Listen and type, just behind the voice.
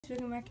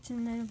welcome back to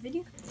another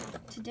video.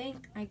 Today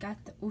I got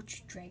the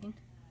Ultra Dragon.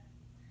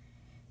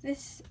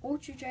 This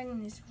Ultra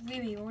Dragon is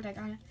really old. I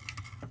got it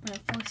when it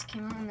first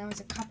came out, and that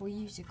was a couple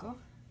years ago.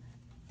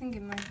 I think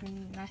it might have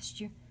been last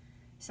year,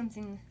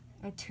 something,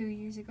 or 2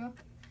 years ago.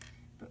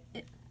 But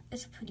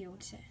it's a pretty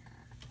old set.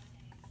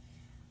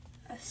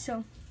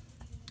 So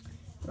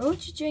the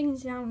Ultra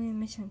Dragon's not really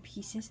missing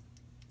pieces.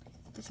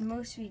 It's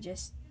mostly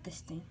just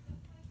this thing.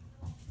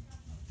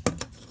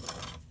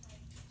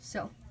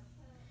 So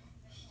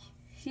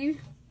here,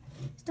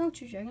 the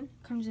Ultra Dragon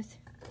comes with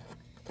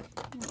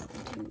 1,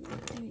 2,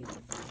 3, 4,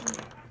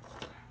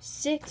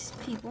 6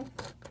 people.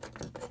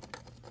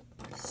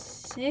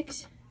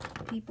 6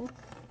 people.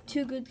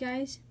 2 good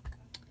guys,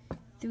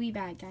 3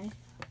 bad guys.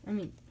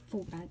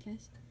 4 bad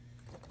guys.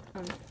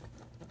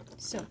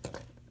 So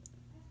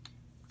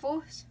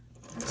first,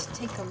 let's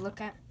take a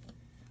look at.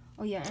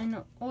 Oh yeah, I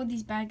know all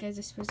these bad guys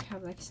are supposed to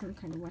have like some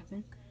kind of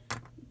weapon,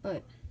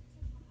 but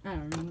I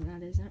don't know what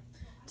that is.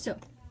 So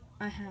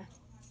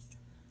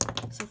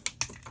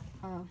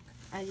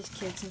I just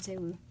killed Sensei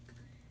Wu.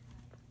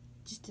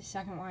 Just a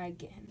second while I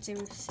get him.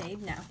 Sensei Wu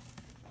saved now.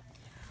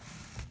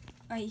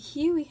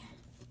 Here we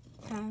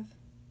have,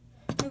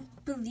 I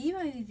believe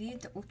I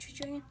reviewed the Ultra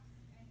Dragon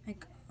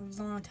like a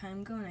long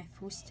time ago when I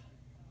first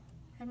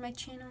had my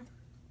channel.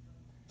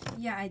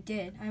 Yeah, I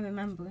did. I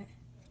remember it.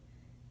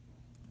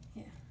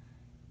 Yeah.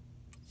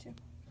 So,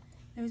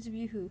 those of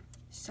you who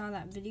saw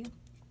that video,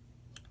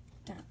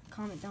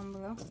 comment down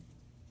below.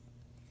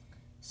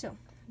 So,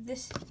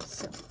 there's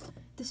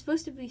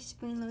supposed to be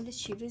spring-loaded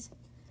shooters.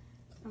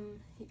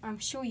 I'm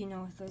sure you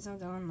know what those are.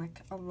 They're on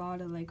like a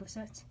lot of Lego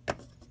sets.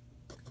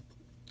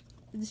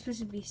 There's supposed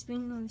to be a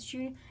spring-loaded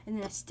shooter and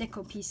then a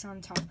sticker piece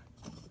on top.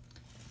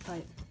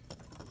 But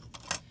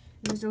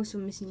there's also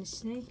missing a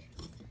snake.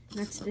 And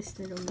that's this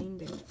little main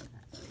build.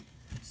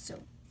 So,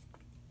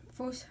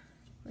 first,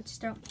 let's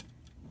start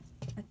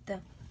at the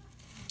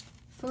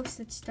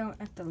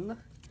look.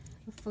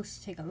 We'll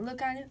first take a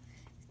look at it,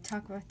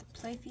 talk about the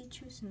play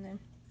features, and then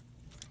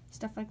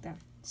stuff like that.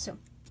 So,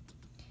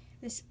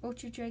 this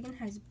Ultra Dragon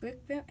has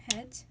brick built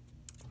heads.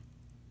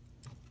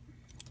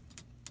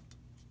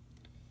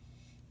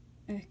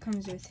 It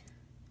comes with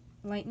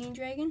Lightning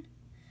Dragon,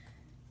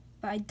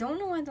 but I don't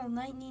know why the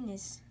lightning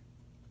is.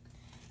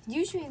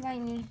 Usually,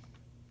 lightning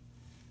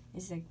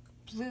is like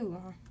blue.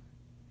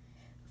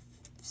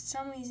 For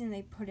some reason,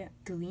 they put it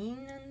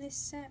green on this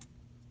set.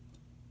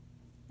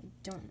 I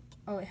don't.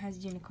 Oh, it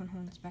has unicorn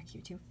horns back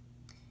here too.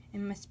 It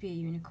must be a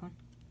unicorn.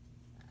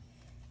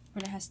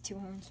 But it has 2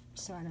 horns,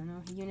 so I don't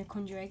know.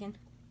 Unicorn Dragon.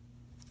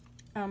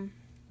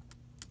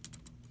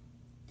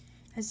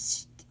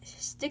 Has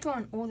sticker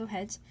on all the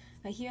heads.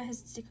 Right here has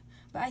sticker.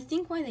 But I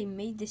think why they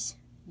made this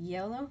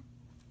yellow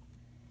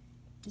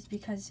is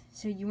because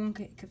so you won't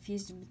get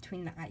confused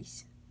between the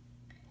ice.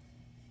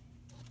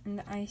 And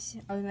the ice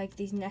are like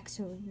these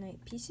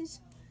Nexo-Knight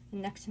pieces. The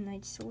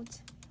Nexo-Knight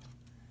swords.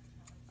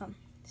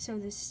 So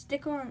there's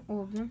sticker on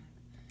all of them.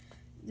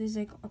 There's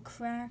like a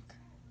crack.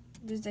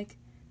 There's like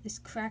this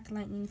crack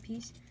lightning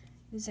piece.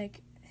 There's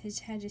like his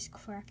head is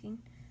cracking.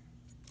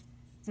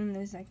 Then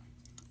there's like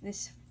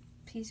this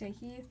piece right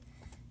here.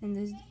 And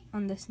there's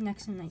on this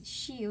Nexo-Knight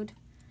shield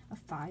a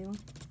fire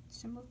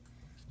symbol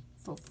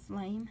for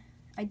flame.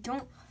 I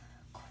don't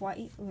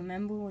quite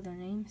remember all their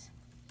names.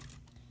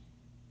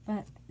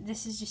 But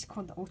this is just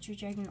called the Ultra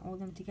Dragon, all of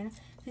them together.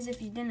 Because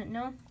if you didn't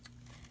know,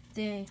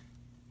 they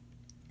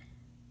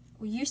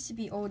used to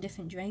be all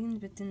different dragons,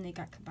 but then they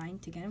got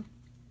combined together.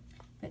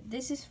 But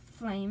this is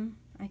Flame,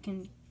 I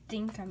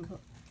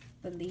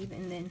believe,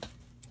 and then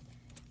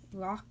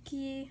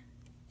Rocky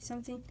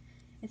something.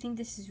 I think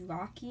this is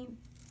Rocky.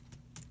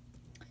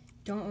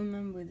 Don't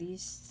remember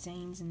these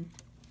sayings, and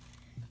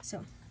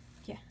so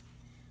yeah.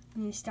 I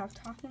need to stop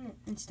talking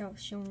and start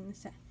showing the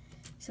set.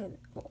 So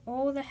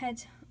all the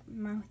heads,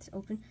 mouths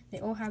open. They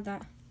all have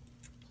that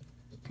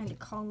kind of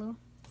collar.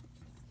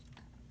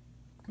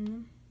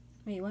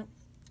 Wait, what?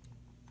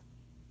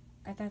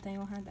 I thought they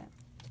all had that.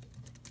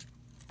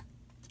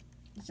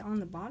 Is it on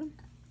the bottom?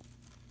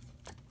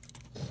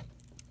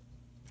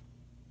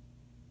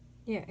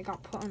 Yeah, it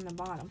got put on the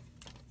bottom.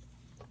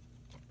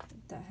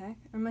 What the heck?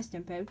 I must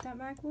have built that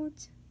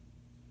backwards.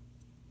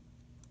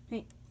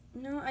 Wait,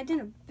 no, I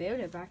didn't build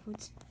it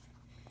backwards.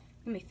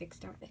 Let me fix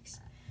that.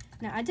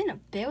 No, I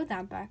didn't build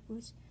that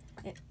backwards.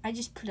 I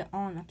just put it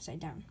on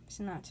upside down.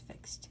 So now it's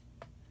fixed.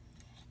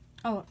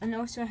 Oh, and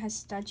also it has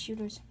stud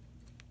shooters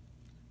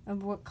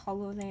of what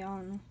color they are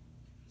on the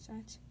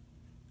sides.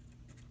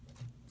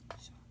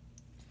 So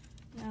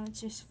now it's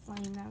just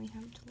Flame that we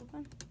have to look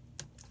on.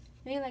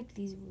 They like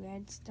these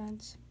red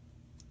studs.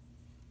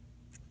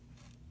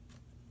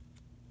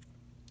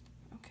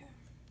 Okay.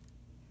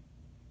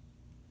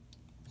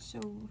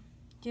 So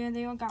yeah,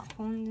 they all got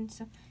horns and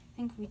stuff.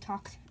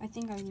 I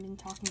think I've been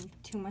talking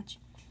too much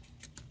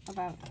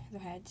about the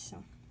head,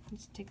 so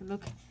let's take a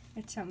look.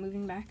 Let's start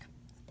moving back.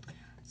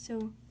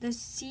 So the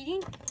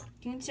seating,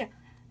 you can see a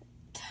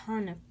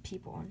ton of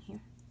people on here.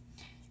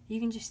 You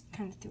can just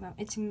kind of throw out.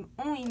 It's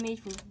only made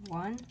for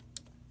 1,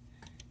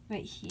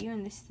 right here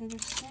in this little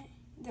set.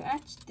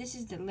 This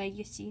is the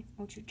Legacy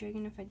Ultra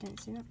Dragon, if I didn't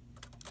say that.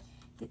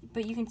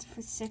 But you can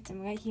set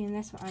them right here, and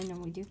that's what I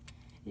normally do.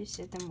 You just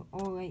set them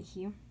all right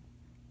here,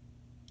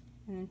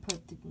 and then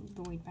put the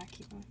Lloyd back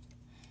here on.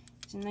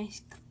 It's a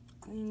nice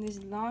clean.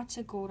 There's lots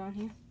of gold on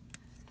here.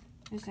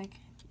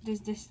 There's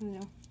this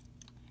little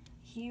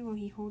here where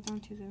he holds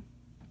on to the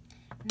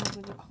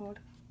little cord.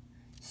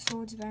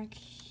 Swords back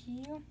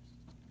here.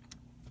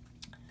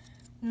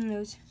 And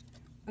there's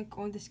like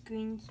all this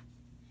green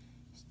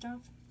stuff.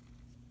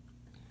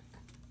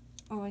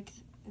 Or like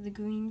the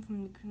green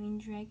from the Green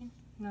Dragon.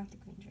 Not the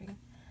Green Dragon.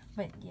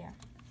 But yeah.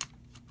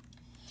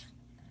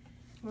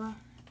 Well,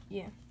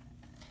 yeah.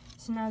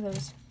 So now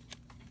those.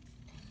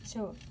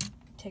 So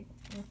take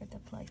a look at the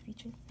play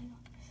feature now.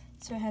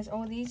 So it has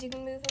all these you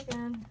can move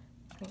around.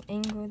 You can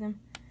angle them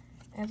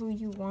ever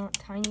you want.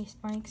 Tiny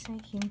spikes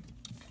right here.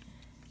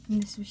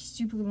 And this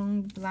super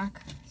long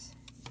black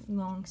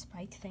long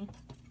spike thing.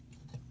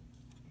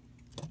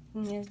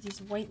 And there's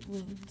these white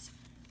wings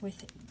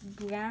with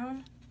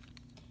brown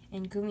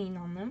and green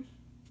on them.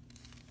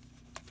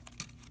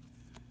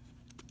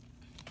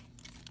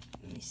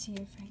 Let me see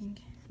if I can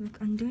look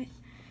under it.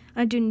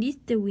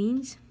 Underneath the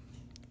wings,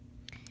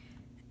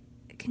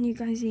 can you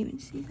guys even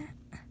see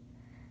that?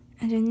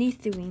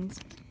 Underneath the wings,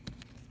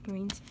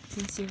 you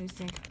can see there's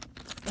like,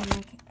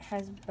 it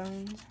has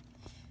bones.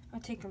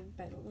 I'll take a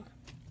better look.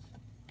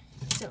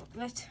 So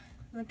let's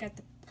look at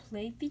the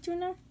play feature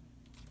now.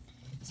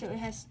 So it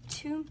has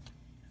two,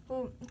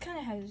 well, it kind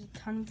of has a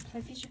ton of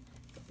play feature.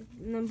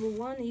 Number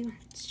one, you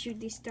shoot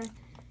these studs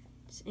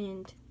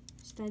and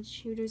stud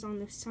shooters on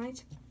the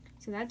sides.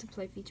 So that's a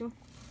play feature.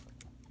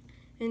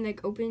 And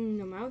like opening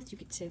the mouth, you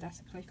could say that's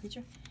a play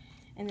feature.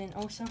 And then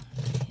also,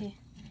 it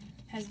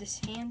has this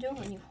handle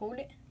when you hold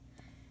it.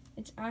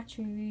 It's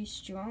actually really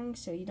strong,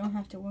 so you don't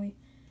have to worry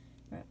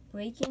about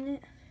breaking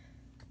it.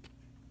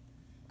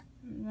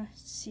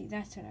 Let's see,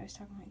 that's what I was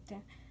talking about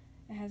there.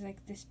 It has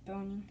like this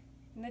boning.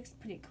 It looks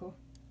pretty cool,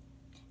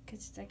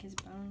 because it's like his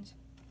bones.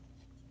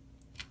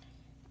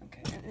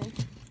 Okay, and then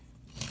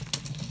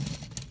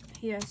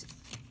he has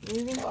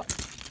moving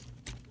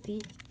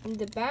feet. In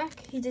the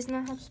back, he does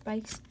not have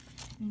spikes,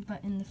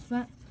 but in the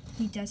front,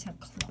 he does have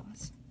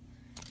claws.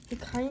 He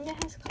kind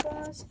of has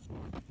claws,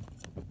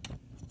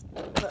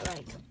 but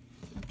like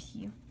up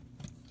here,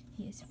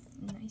 he has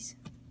nice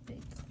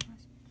big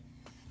claws.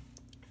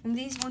 And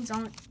these ones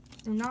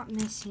they're not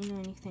missing or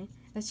anything.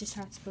 That's just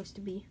how it's supposed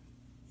to be.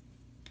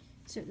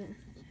 So then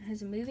it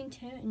has a moving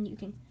tail, and you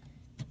can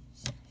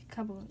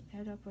couple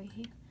that up right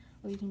here,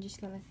 or you can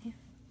just go like here,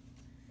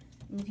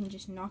 and you can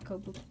just knock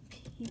over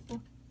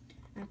people.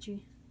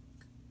 Actually,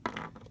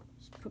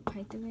 just put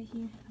Pythor right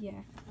here.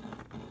 Yeah,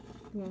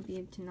 you won't be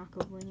able to knock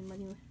over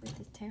anybody with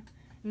this tail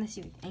unless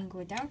you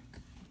angle it down.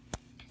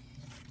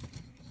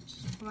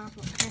 Just flap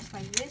it just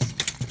like this.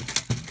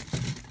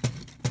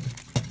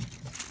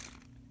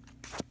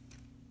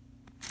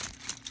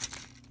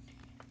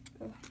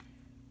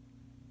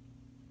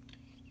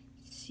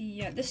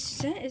 Yeah, this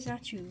set is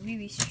actually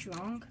really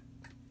strong.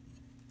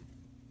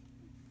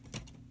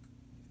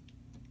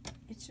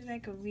 It's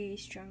like a really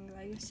strong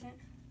Lego set.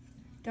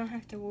 Don't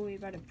have to worry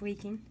about it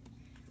breaking.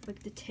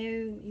 With the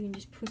tail, you can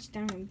just push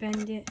down and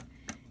bend it.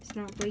 It's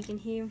not breaking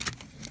here.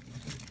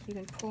 You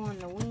can pull on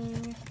the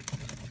wing.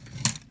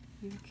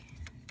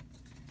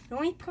 The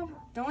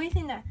only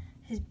thing that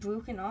has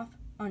broken off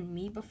on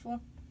me before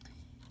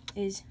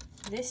is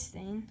this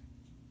thing,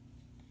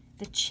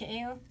 the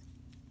chair,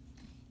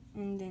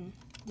 and then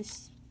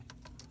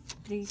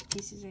these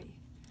pieces right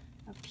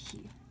up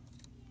here.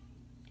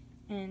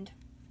 And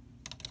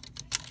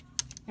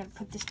I'm gonna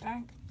put this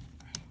back.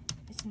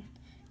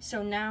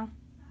 So now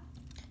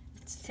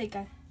let's take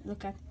a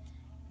look at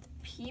the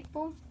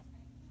people.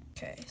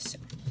 Okay, so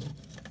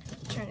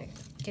I'm trying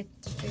to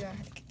figure out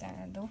how to get that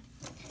out of the door.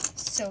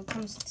 So it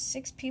comes with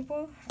 6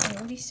 people. I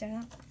already set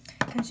up.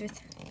 Comes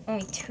with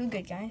only 2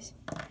 good guys.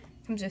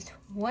 Comes with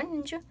 1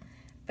 ninja,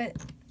 but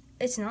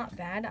it's not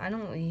bad. I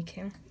don't really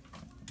care.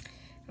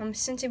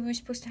 Since we were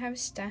supposed to have a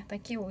staff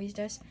like he always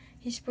does,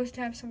 he's supposed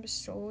to have some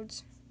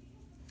swords.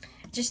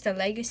 Just a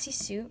legacy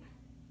suit.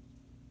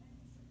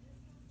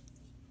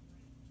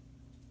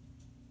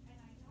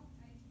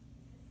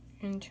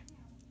 And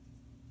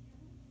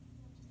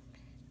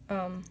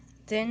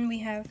then we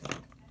have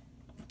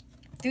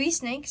 3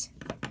 snakes.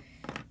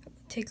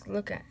 Take a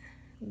look at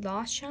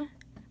Lasha,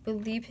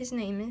 believe his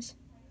name is.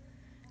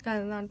 Got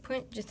a lot of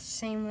print, just the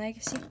same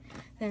legacy.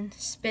 Then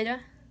Spitta,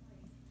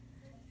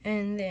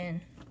 and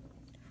then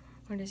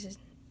what is this?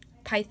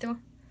 Pythor,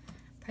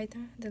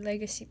 the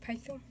legacy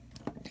Pythor,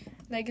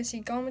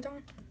 legacy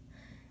Garmadon.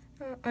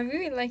 I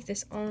really like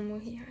this armor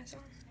he has on.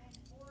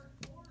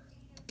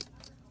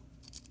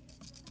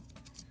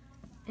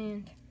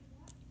 And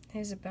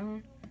there's a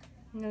bone,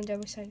 no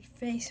double-sided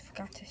face.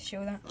 Forgot to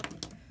show that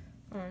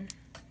on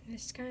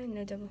this guy.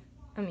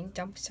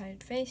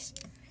 Double-sided face,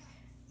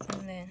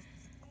 and then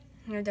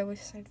no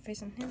double-sided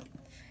face on him,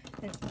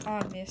 and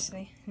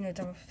obviously no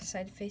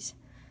double-sided face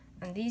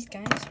on these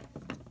guys,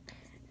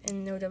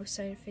 and no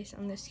double-sided face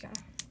on this guy.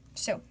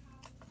 So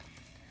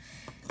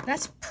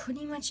that's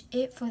pretty much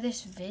it for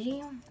this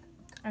video.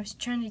 I was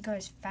trying to go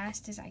as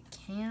fast as I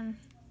can,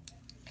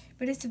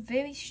 but it's a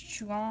very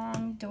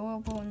strong,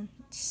 durable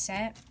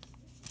set.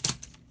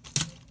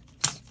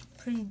 It's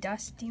pretty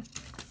dusty,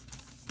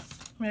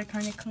 but I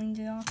kind of cleaned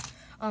it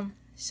off.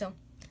 So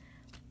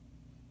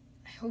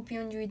I hope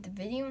you enjoyed the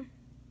video,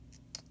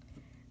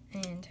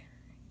 and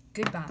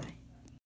goodbye.